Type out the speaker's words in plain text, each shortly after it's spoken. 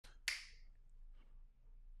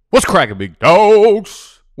What's cracking, big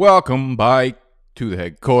dogs? Welcome back to the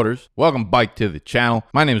headquarters. Welcome back to the channel.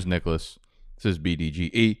 My name is Nicholas. This is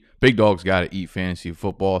BDGE. Big dogs gotta eat fantasy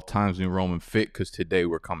football. Times New Roman fit, because today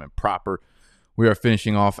we're coming proper. We are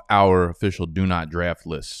finishing off our official do not draft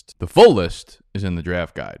list. The full list is in the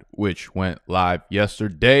draft guide, which went live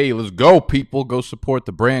yesterday. Let's go, people. Go support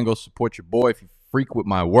the brand. Go support your boy. If you freak with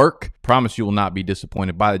my work, promise you will not be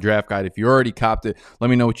disappointed by the draft guide. If you already copped it, let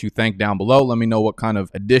me know what you think down below. Let me know what kind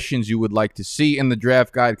of additions you would like to see in the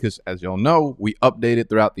draft guide, because as y'all know, we update it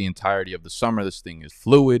throughout the entirety of the summer. This thing is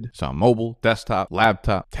fluid. It's on mobile, desktop,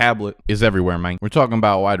 laptop, tablet, is everywhere, man. We're talking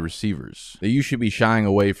about wide receivers that you should be shying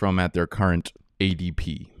away from at their current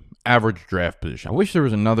ADP, average draft position. I wish there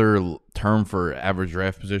was another term for average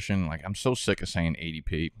draft position. Like, I'm so sick of saying ADP.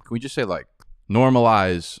 Can we just say, like,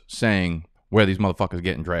 normalize saying where these motherfuckers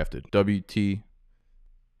getting drafted? WTMFGD.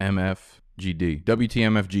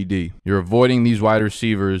 WTMFGD. You're avoiding these wide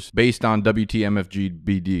receivers based on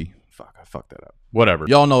WTMFGBD. Fuck, I fucked that up. Whatever.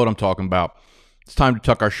 Y'all know what I'm talking about. It's time to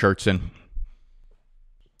tuck our shirts in.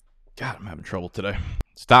 God, I'm having trouble today.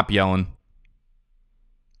 Stop yelling.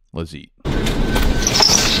 Let's eat.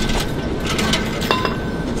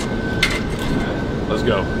 Let's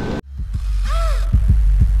go.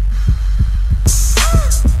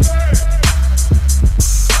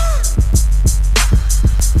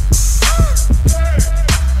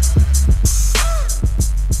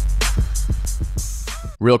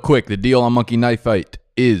 Real quick, the deal on Monkey Knife Fight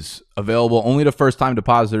is available only to first-time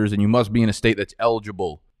depositors, and you must be in a state that's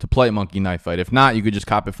eligible to play Monkey Knife Fight. If not, you could just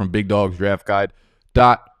cop it from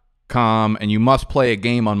BigDogsDraftGuide.com, and you must play a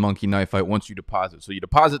game on Monkey Knife Fight once you deposit. So you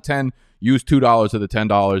deposit 10, use $2 of the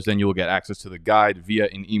 $10, then you will get access to the guide via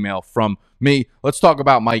an email from me. Let's talk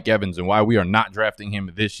about Mike Evans and why we are not drafting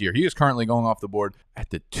him this year. He is currently going off the board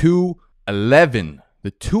at the 211. The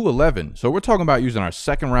 211. So we're talking about using our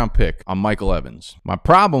second-round pick on Michael Evans. My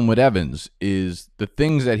problem with Evans is the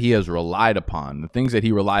things that he has relied upon. The things that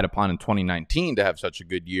he relied upon in 2019 to have such a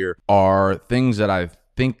good year are things that I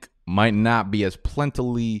think might not be as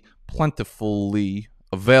plentifully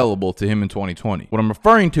available to him in 2020. What I'm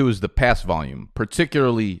referring to is the pass volume,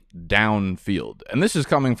 particularly downfield. And this is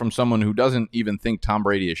coming from someone who doesn't even think Tom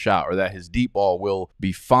Brady is shot or that his deep ball will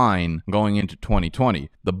be fine going into 2020.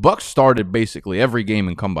 The Bucs started basically every game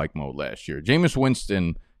in comeback mode last year. Jameis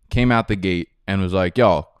Winston came out the gate and was like,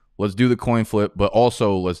 yo, let's do the coin flip, but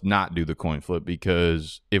also let's not do the coin flip,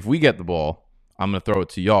 because if we get the ball, I'm going to throw it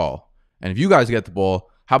to y'all. And if you guys get the ball,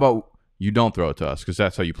 how about you don't throw it to us, because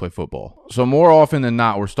that's how you play football. So more often than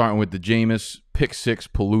not, we're starting with the Jameis pick six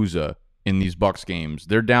palooza in these Bucs games.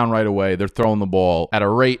 They're down right away. They're throwing the ball at a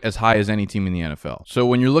rate as high as any team in the NFL. So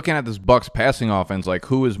when you're looking at this Bucs passing offense, like,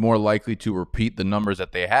 who is more likely to repeat the numbers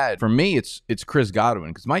that they had? For me, it's Chris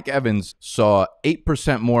Godwin, because Mike Evans saw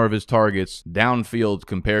 8% more of his targets downfield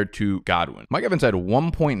compared to Godwin. Mike Evans had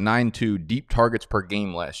 1.92 deep targets per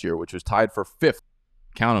game last year, which was tied for 5th.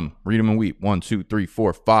 Count them, read them and weep. 1, 2, 3,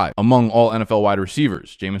 4, 5 among all NFL wide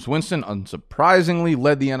receivers. Jameis Winston, unsurprisingly,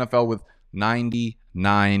 led the NFL with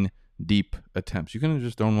 99 deep attempts. You couldn't have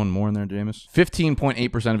just thrown one more in there, Jameis.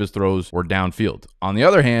 15.8% of his throws were downfield. On the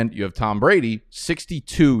other hand, you have Tom Brady,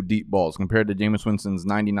 62 deep balls compared to Jameis Winston's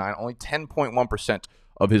 99. Only 10.1%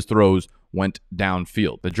 of his throws went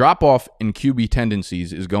downfield. The drop-off in QB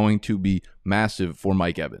tendencies is going to be massive for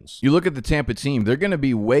Mike Evans. You look at the Tampa team, they're going to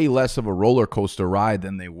be way less of a roller coaster ride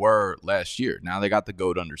than they were last year. Now they got the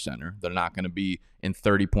GOAT under center. They're not going to be in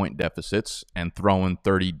 30-point deficits and throwing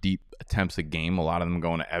 30 deep attempts a game, a lot of them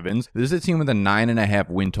going to Evans. This is a team with a 9.5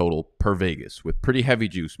 win total per Vegas, with pretty heavy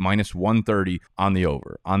juice, minus 130 on the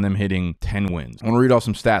over, on them hitting 10 wins. I want to read off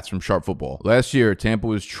some stats from Sharp Football. Last year, Tampa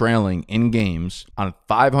was trailing in games on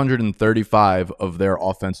 535 of their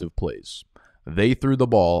offensive plays. They threw the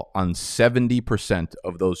ball on 70%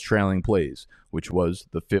 of those trailing plays, which was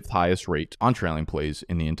the 5th highest rate on trailing plays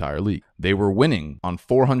in the entire league. They were winning on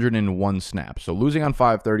 401 snaps, so losing on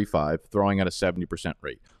 535, throwing at a 70%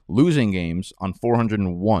 rate. Losing games on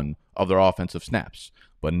 401 of their offensive snaps.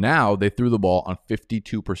 But now they threw the ball on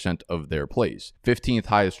 52% of their plays, 15th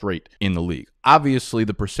highest rate in the league. Obviously,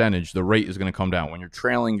 the percentage, the rate is going to come down. When you're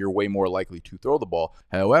trailing, you're way more likely to throw the ball.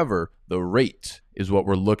 However, the rate is what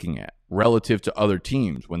we're looking at relative to other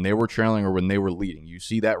teams when they were trailing or when they were leading. You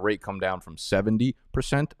see that rate come down from 70%,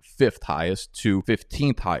 5th highest, to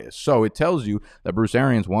 15th highest. So it tells you that Bruce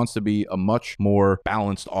Arians wants to be a much more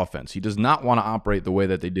balanced offense. He does not want to operate the way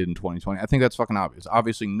that they did in 2020. I think that's fucking obvious.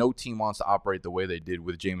 Obviously, no team wants to operate the way they did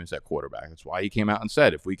with Jameis at quarterback. That's why he came out and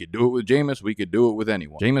said, if we could do it with Jameis, we could do it with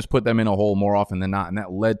anyone. Jameis put them in a hole more more often than not, and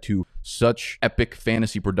that led to such epic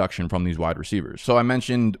fantasy production from these wide receivers. So I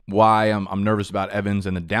mentioned why I'm nervous about Evans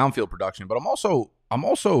and the downfield production, but I'm also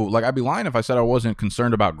like, I'd be lying if I said I wasn't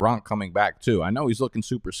concerned about Gronk coming back too. I know he's looking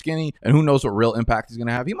super skinny, and who knows what real impact he's going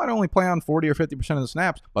to have. He might only play on 40 or 50% of the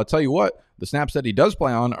snaps, but I'll tell you what, the snaps that he does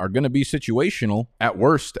play on are going to be situational at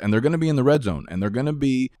worst, and they're going to be in the red zone, and they're going to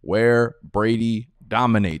be where Brady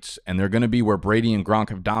dominates, and they're going to be where Brady and Gronk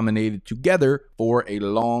have dominated together for a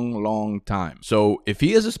long, long time. So if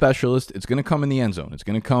he is a specialist, it's going to come in the end zone. It's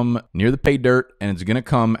going to come near the pay dirt, and it's going to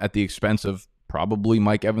come at the expense of probably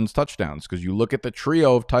Mike Evans touchdowns, because you look at the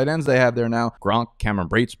trio of tight ends they have there now. Gronk, Cameron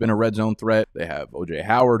Brate's been a red zone threat. They have O.J.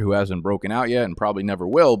 Howard, who hasn't broken out yet and probably never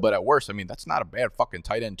will, but at worst, I mean, that's not a bad fucking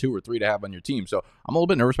tight end 2 or 3 to have on your team. So I'm a little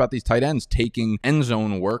bit nervous about these tight ends taking end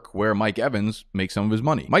zone work where Mike Evans makes some of his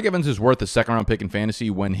money. Mike Evans is worth a second-round pick in fantasy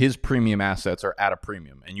when his premium assets are at a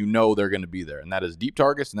premium, and you know they're going to be there, and that is deep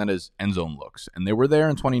targets and that is end zone looks, and they were there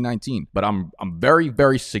in 2019. But I'm very,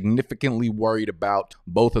 very significantly worried about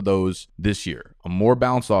both of those this year. A more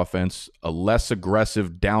balanced offense, a less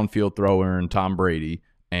aggressive downfield thrower in Tom Brady,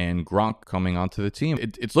 and Gronk coming onto the team.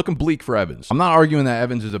 It's looking bleak for Evans. I'm not arguing that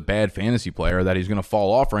Evans is a bad fantasy player, that he's going to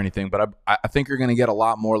fall off or anything, but I think you're going to get a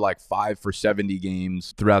lot more like 5 for 70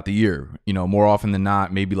 games throughout the year. You know, more often than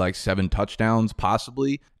not, maybe like 7 touchdowns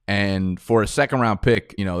possibly. And for a second-round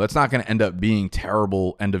pick, you know, that's not going to end up being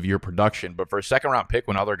terrible end-of-year production. But for a second-round pick,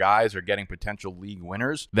 when other guys are getting potential league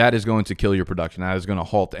winners, that is going to kill your production. That is going to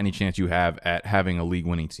halt any chance you have at having a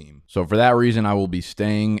league-winning team. So for that reason, I will be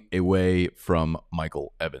staying away from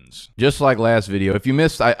Michael Evans. Just like last video, if you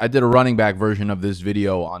missed, I did a running back version of this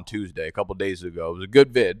video on Tuesday, a couple days ago. It was a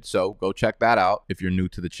good vid, so go check that out. If you're new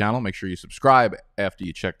to the channel, make sure you subscribe after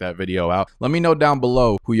you check that video out. Let me know down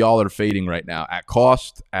below who y'all are fading right now, at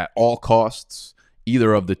cost, at all costs,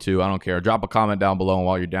 either of the two. I don't care. Drop a comment down below, and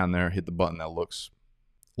while you're down there, hit the button that looks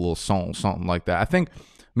a little something like that. I think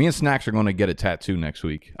me and Snacks are going to get a tattoo next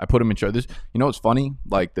week. I put him in charge. You know what's funny?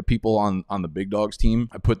 Like the people on the Big Dogs team,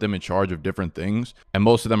 I put them in charge of different things, and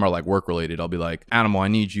most of them are like work related. I'll be like, Animal, I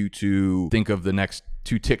need you to think of the next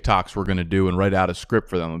 2 TikToks we're going to do and write out a script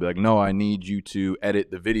for them. I'll be like, no, I need you to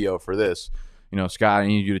edit the video for this. You know, Scott, I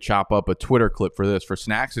need you to chop up a Twitter clip for this. For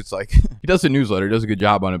Snacks, it's like, he does a newsletter. He does a good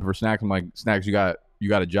job on it. But for Snacks, I'm like, Snacks, you got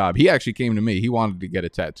a job. He actually came to me. He wanted to get a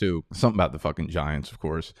tattoo. Something about the fucking Giants, of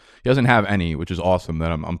course. He doesn't have any, which is awesome.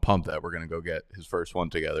 That I'm pumped that we're going to go get his first one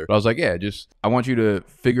together. But I was like, yeah, I want you to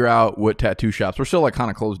figure out what tattoo shops. We're still like kind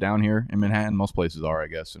of closed down here in Manhattan. Most places are, I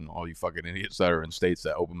guess. And all you fucking idiots that are in states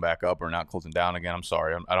that open back up are not closing down again. I'm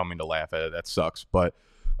sorry. I don't mean to laugh at it. That sucks. But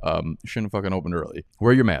shouldn't have fucking opened early.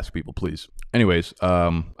 Wear your mask, people, please. Anyways,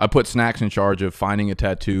 I put Snacks in charge of finding a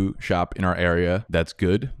tattoo shop in our area that's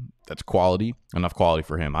good, that's quality, enough quality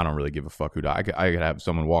for him. I don't really give a fuck who. I could have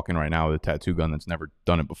someone walk in right now with a tattoo gun that's never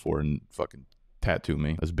done it before and fucking tattoo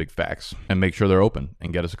me. That's big facts. And make sure they're open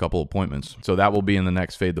and get us a couple appointments. So that will be in the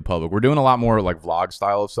next Fade the Public. We're doing a lot more like vlog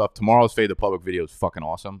style of stuff. Tomorrow's Fade the Public video is fucking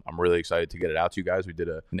awesome. I'm really excited to get it out to you guys. We did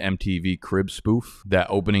an MTV crib spoof. That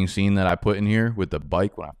opening scene that I put in here with the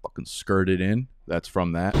bike when I fucking skirted in, that's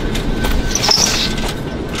from that.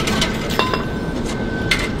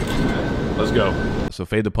 Let's go. So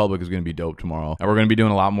Fade the Public is going to be dope tomorrow. And we're going to be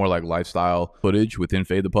doing a lot more like lifestyle footage within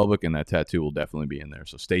Fade the Public, and that tattoo will definitely be in there.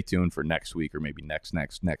 So stay tuned for next week, or maybe next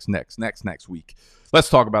week. Let's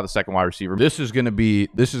talk about the second wide receiver. This is going to be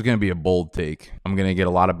a bold take. I'm going to get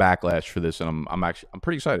a lot of backlash for this, and I'm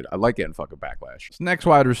pretty excited. I like getting fucking backlash. This next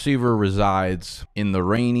wide receiver resides in the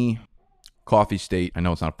rainy coffee state. I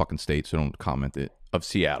know it's not a fucking state, so don't comment it. Of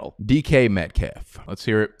Seattle. DK Metcalf. Let's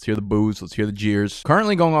hear it. Let's hear the boos. Let's hear the jeers.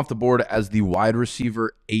 Currently going off the board as the wide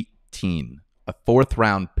receiver 18, a 4th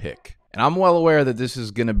round pick. And I'm well aware that this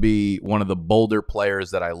is going to be one of the bolder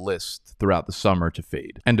players that I list throughout the summer to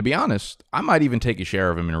fade. And to be honest, I might even take a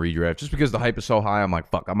share of him in a redraft just because the hype is so high. I'm like,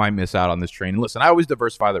 fuck, I might miss out on this train. And listen, I always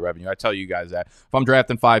diversify the revenue. I tell you guys that. If I'm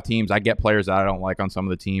drafting 5 teams, I get players that I don't like on some of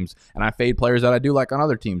the teams, and I fade players that I do like on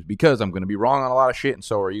other teams because I'm going to be wrong on a lot of shit, and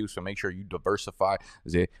so are you. So make sure you diversify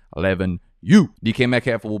the 11. DK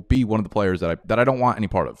Metcalf will be one of the players that I don't want any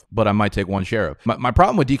part of, but I might take one share of. My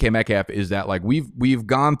problem with DK Metcalf is that like we've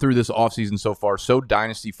gone through this offseason so far so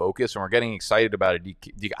dynasty focused, and we're getting excited about it.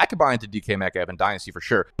 I could buy into DK Metcalf in dynasty for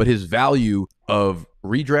sure, but his value of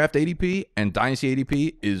redraft ADP and dynasty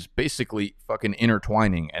ADP is basically fucking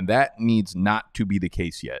intertwining, and that needs not to be the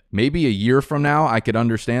case yet. Maybe a year from now I could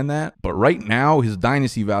understand that, but right now his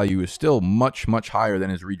dynasty value is still much, much higher than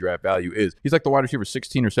his redraft value is. He's like the wide receiver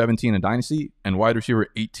 16 or 17 in dynasty and wide receiver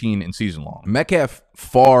 18 in season long. Metcalf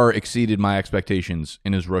far exceeded my expectations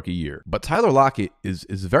in his rookie year, but Tyler Lockett is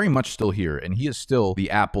very much still here, and he is still the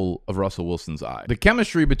apple of Russell Wilson's eye. The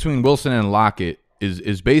chemistry between Wilson and Lockett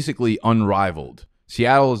is basically unrivaled.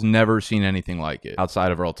 Seattle has never seen anything like it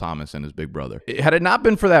outside of Earl Thomas and his big brother. Had it not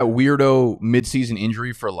been for that weirdo midseason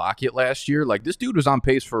injury for Lockett last year, like this dude was on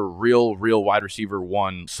pace for real wide receiver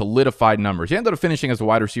 1 solidified numbers. He ended up finishing as a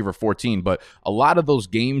wide receiver 14, but a lot of those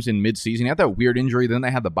games in midseason, he had that weird injury. Then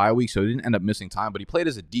they had the bye week, so he didn't end up missing time, but he played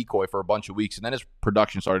as a decoy for a bunch of weeks, and then his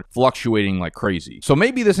production started fluctuating like crazy. So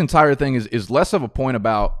maybe this entire thing is less of a point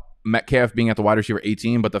about Metcalf being at the wide receiver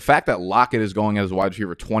 18, but the fact that Lockett is going as a wide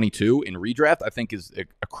receiver 22 in redraft, I think is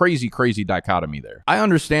a crazy dichotomy there. I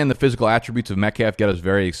understand the physical attributes of Metcalf get us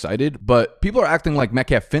very excited, but people are acting like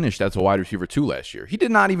Metcalf finished as a wide receiver 2 last year. He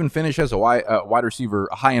did not even finish as a wide receiver,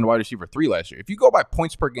 a high-end wide receiver 3 last year. If you go by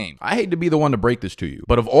points per game, I hate to be the one to break this to you,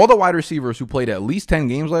 but of all the wide receivers who played at least 10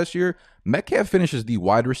 games last year, Metcalf finishes the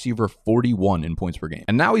wide receiver 41 in points per game.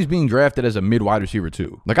 And now he's being drafted as a mid wide receiver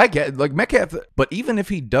 2. Like I get like Metcalf, but even if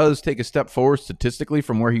he does take a step forward statistically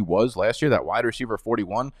from where he was last year, that wide receiver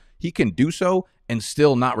 41, he can do so and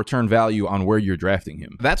still not return value on where you're drafting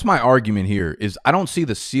him. That's my argument here, is I don't see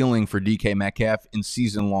the ceiling for DK Metcalf in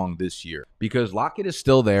season long this year because Lockett is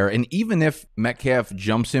still there. And even if Metcalf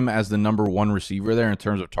jumps him as the number 1 receiver there in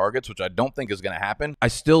terms of targets, which I don't think is going to happen, I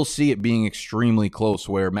still see it being extremely close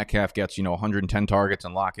where Metcalf gets, 110 targets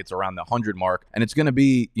and Lockett's around the 100 mark. And it's going to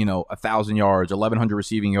be, 1,000 yards, 1,100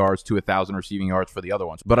 receiving yards to 1,000 receiving yards for the other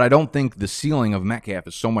ones. But I don't think the ceiling of Metcalf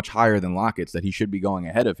is so much higher than Lockett's that he should be going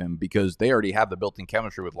ahead of him because they already have the built-in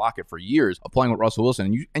chemistry with Lockett for years of playing with Russell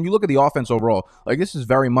Wilson. And you look at the offense overall, like this is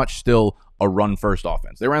very much still a run-first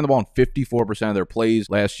offense. They ran the ball on 54% of their plays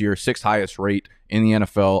last year, 6th highest rate in the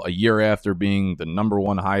NFL, a year after being the number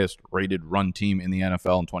 1 highest rated run team in the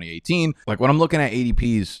NFL in 2018. Like when I'm looking at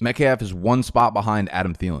ADPs, Metcalf is 1 spot behind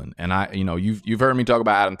Adam Thielen. And you've heard me talk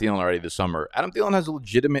about Adam Thielen already this summer. Adam Thielen has a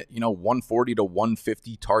legitimate, 140 to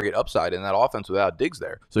 150 target upside in that offense without Diggs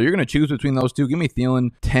there. So you're going to choose between those two. Give me Thielen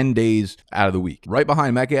 10 days out of the week. Right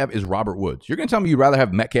behind Metcalf is Robert Woods. You're going to tell me you'd rather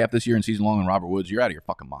have Metcalf this year in season long than Robert Woods? You're out of your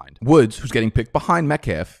fucking mind. Woods, who's getting picked behind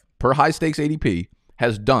Metcalf per high stakes ADP,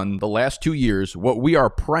 has done the last 2 years what we are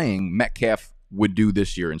praying Metcalf would do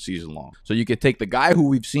this year in season long. So you could take the guy who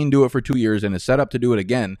we've seen do it for 2 years and is set up to do it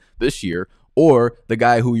again this year, or the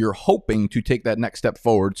guy who you're hoping to take that next step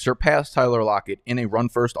forward, surpass Tyler Lockett in a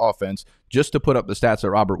run-first offense just to put up the stats that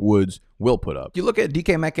Robert Woods will put up. You look at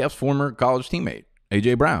DK Metcalf's former college teammate,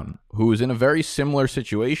 A.J. Brown, who is in a very similar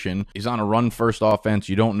situation. He's on a run-first offense.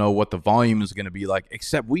 You don't know what the volume is going to be like,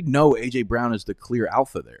 except we know A.J. Brown is the clear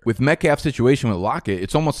alpha there. With Metcalf's situation with Lockett,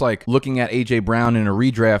 it's almost like looking at A.J. Brown in a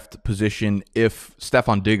redraft position if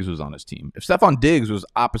Stephon Diggs was on his team. If Stephon Diggs was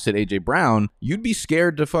opposite A.J. Brown, you'd be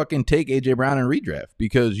scared to fucking take A.J. Brown in redraft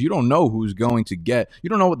because you don't know who's going to get, you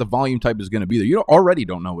don't know what the volume type is going to be there. You already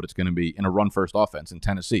don't know what it's going to be in a run-first offense in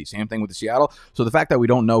Tennessee. Same thing with the Seattle. So the fact that we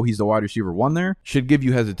don't know he's the wide receiver 1 there should give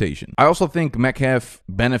you hesitation. I also think Metcalf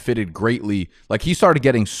benefited greatly. Like he started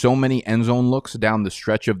getting so many end zone looks down the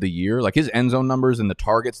stretch of the year. Like his end zone numbers and the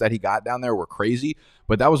targets that he got down there were crazy.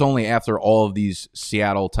 But that was only after all of these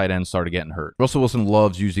Seattle tight ends started getting hurt. Russell Wilson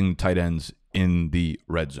loves using tight ends in the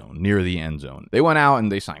red zone, near the end zone. They went out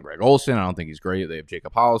and they signed Greg Olsen. I don't think he's great. They have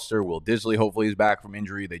Jacob Hollister. Will Disley, hopefully he's back from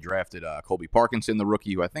injury. They drafted Colby Parkinson, the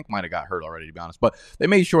rookie, who I think might have got hurt already, to be honest. But they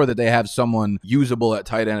made sure that they have someone usable at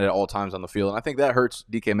tight end at all times on the field. And I think that hurts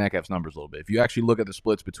DK Metcalf's numbers a little bit. If you actually look at the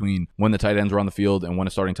splits between when the tight ends were on the field and when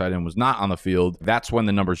a starting tight end was not on the field, that's when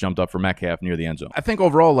the numbers jumped up for Metcalf near the end zone. I think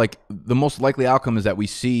overall, like the most likely outcome is that we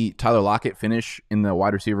see Tyler Lockett finish in the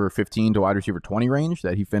wide receiver 15 to wide receiver 20 range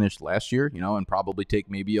that he finished last year, and probably take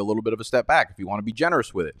maybe a little bit of a step back if you want to be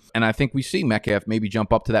generous with it. And I think we see Metcalf maybe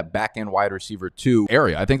jump up to that back end wide receiver 2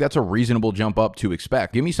 area. I think that's a reasonable jump up to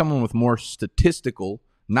expect. Give me someone with more statistical,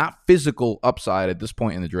 not physical upside at this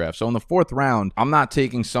point in the draft. So in the 4th round, I'm not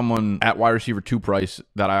taking someone at wide receiver 2 price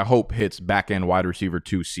that I hope hits back end wide receiver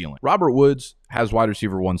 2 ceiling. Robert Woods has wide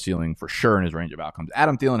receiver 1 ceiling for sure in his range of outcomes.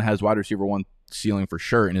 Adam Thielen has wide receiver 1 ceiling for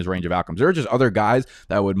sure in his range of outcomes. There are just other guys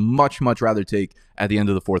that I would much rather take at the end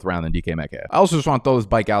of the 4th round than DK Metcalf. I also just want to throw this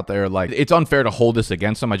bike out there. Like, it's unfair to hold this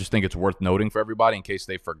against him. I just think it's worth noting for everybody in case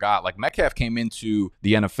they forgot. Like, Metcalf came into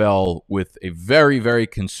the NFL with a very, very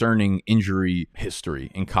concerning injury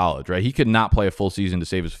history in college, right? He could not play a full season to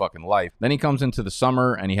save his fucking life. Then he comes into the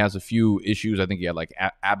summer and he has a few issues. I think he had like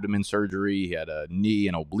abdomen surgery. He had a knee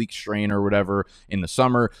and oblique strain or whatever in the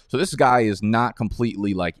summer. So this guy is not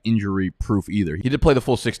completely like injury proof either. He did play the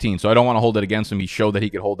full 16, so I don't want to hold it against him. He showed that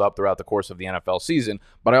he could hold up throughout the course of the NFL season,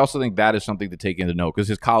 but I also think that is something to take into note because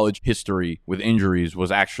his college history with injuries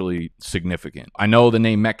was actually significant. I know the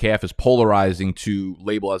name Metcalf is polarizing to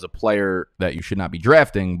label as a player that you should not be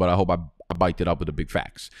drafting, but I hope I biked it up with the big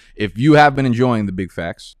facts. If you have been enjoying the big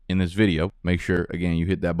facts in this video, make sure, again, you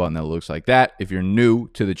hit that button that looks like that. If you're new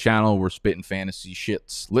to the channel, we're spitting fantasy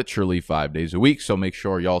shits literally 5 days a week, so make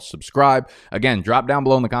sure y'all subscribe. Again, drop down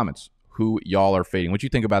below in the comments who y'all are fading. What you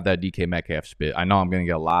think about that DK Metcalf spit? I know I'm going to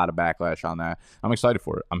get a lot of backlash on that. I'm excited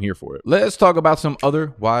for it. I'm here for it. Let's talk about some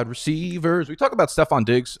other wide receivers. We talk about Stefon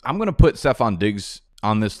Diggs. I'm going to put Stefon Diggs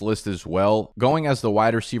on this list as well. Going as the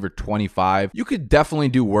wide receiver 25, you could definitely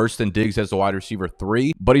do worse than Diggs as the wide receiver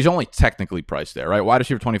 3, but he's only technically priced there, right? Wide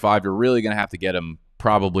receiver 25, you're really going to have to get him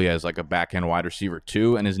probably as like a back-end wide receiver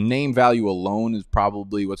 2, and his name value alone is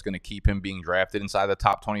probably what's going to keep him being drafted inside the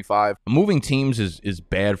top 25. Moving teams is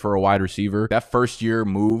bad for a wide receiver. That first year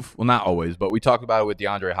move, well, not always, but we talked about it with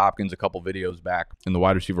DeAndre Hopkins a couple videos back in the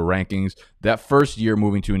wide receiver rankings. That first year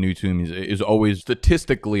moving to a new team is always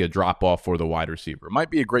statistically a drop-off for the wide receiver. It might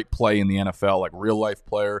be a great play in the NFL, like real-life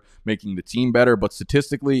player making the team better, but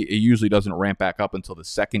statistically, it usually doesn't ramp back up until the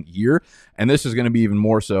second year, and this is going to be even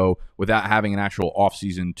more so without having an actual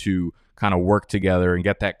offseason to kind of work together and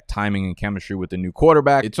get that timing and chemistry with the new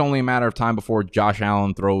quarterback. It's only a matter of time before Josh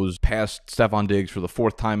Allen throws past Stefon Diggs for the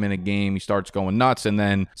 4th time in a game. He starts going nuts, and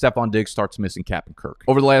then Stefon Diggs starts missing Captain Kirk.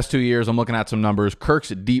 Over the last 2 years, I'm looking at some numbers. Kirk's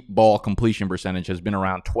deep ball completion percentage has been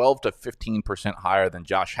around 12 to 15% higher than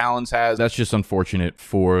Josh Allen's has. That's just unfortunate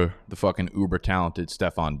for the fucking uber-talented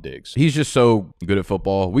Stefon Diggs. He's just so good at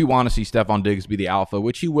football. We want to see Stefon Diggs be the alpha,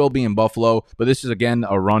 which he will be in Buffalo, but this is, again,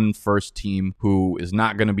 a run-first team who is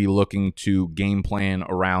not going to be looking to game plan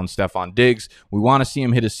around Stefon Diggs. We want to see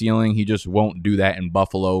him hit a ceiling. He just won't do that in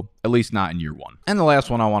Buffalo, at least not in year 1. And the last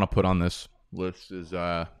one I want to put on this list is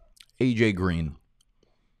AJ Green.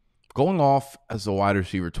 Going off as the wide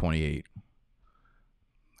receiver 28.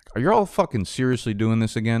 Are you all fucking seriously doing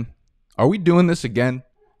this again? Are we doing this again?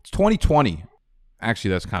 It's 2020.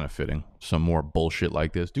 Actually, that's kind of fitting. Some more bullshit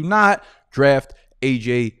like this. Do not draft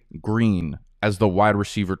AJ Green as the wide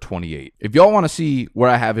receiver 28. If y'all want to see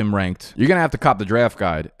where I have him ranked, you're going to have to cop the draft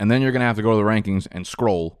guide, and then you're going to have to go to the rankings and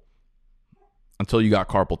scroll until you got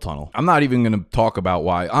carpal tunnel. I'm not even going to talk about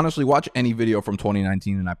why. Honestly, watch any video from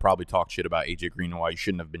 2019, and I probably talked shit about AJ Green and why you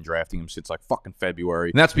shouldn't have been drafting him since like fucking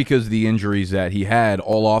February. And that's because the injuries that he had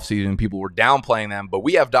all offseason, people were downplaying them, but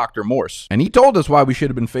we have Dr. Morse, and he told us why we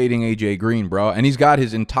should have been fading AJ Green, bro, and he's got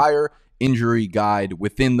his entire injury guide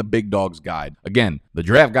within the Big Dogs guide. Again, the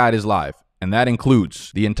draft guide is live, and that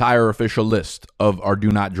includes the entire official list of our do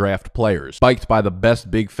not draft players, spiked by the best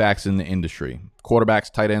big facts in the industry.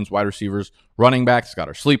 Quarterbacks, tight ends, wide receivers, running backs. It's got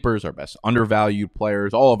our sleepers, our best undervalued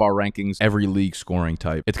players, all of our rankings, every league scoring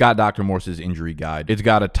type. It's got Dr. Morse's injury guide. It's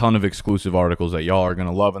got a ton of exclusive articles that y'all are going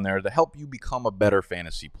to love in there to help you become a better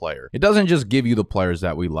fantasy player. It doesn't just give you the players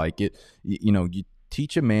that we like. You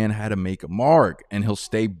teach a man how to make a mark, and he'll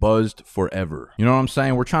stay buzzed forever. You know what I'm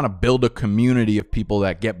saying? We're trying to build a community of people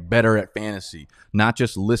that get better at fantasy, not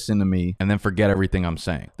just listen to me and then forget everything I'm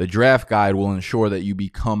saying. The draft guide will ensure that you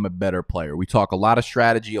become a better player. We talk a lot of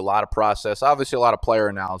strategy, a lot of process, obviously a lot of player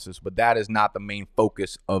analysis, but that is not the main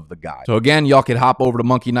focus of the guide. So again, y'all can hop over to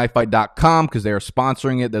monkeyknifefight.com because they are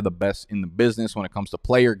sponsoring it. They're the best in the business when it comes to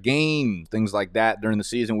player games, things like that. During the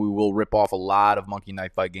season, we will rip off a lot of Monkey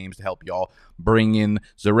Knife Fight games to help y'all bring in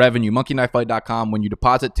the revenue. monkeyknifefight.com. When you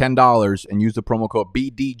deposit $10 and use the promo code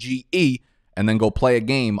BDGE and then go play a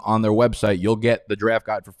game on their website, you'll get the draft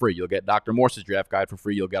guide for free. You'll get Dr. Morse's draft guide for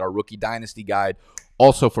free. You'll get our rookie dynasty guide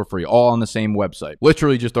also for free, all on the same website.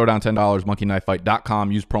 Literally just throw down $10,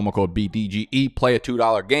 monkeyknifefight.com, use promo code BDGE, play a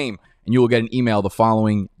 $2 game, and you will get an email the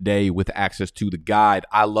following day with access to the guide.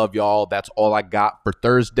 I love y'all. That's all I got for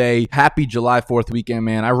Thursday. Happy July 4th weekend,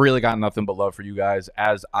 man. I really got nothing but love for you guys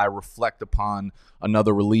as I reflect upon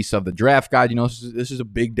another release of the draft guide. You know, this is a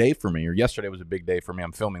big day for me, or yesterday was a big day for me.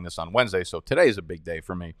 I'm filming this on Wednesday, so today is a big day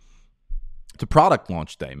for me. It's a product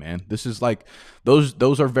launch day, man. This is like,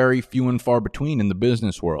 those are very few and far between in the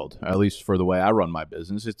business world, at least for the way I run my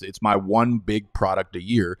business. It's my one big product a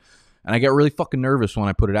year. And I get really fucking nervous when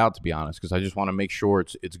I put it out, to be honest, because I just want to make sure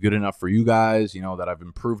it's good enough for you guys, you know, that I've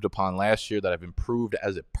improved upon last year, that I've improved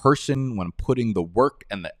as a person when putting the work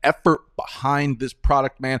and the effort behind this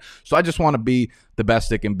product, man. So I just want to be the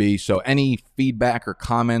best it can be. So any feedback or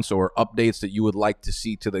comments or updates that you would like to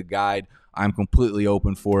see to the guide, I'm completely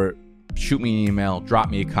open for it. Shoot me an email, drop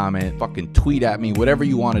me a comment, fucking tweet at me, whatever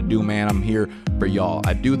you want to do, man. I'm here for y'all.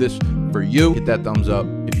 I do this for you. Hit that thumbs up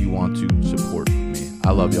if you want to support me.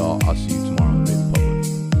 I love y'all. I'll see you tomorrow.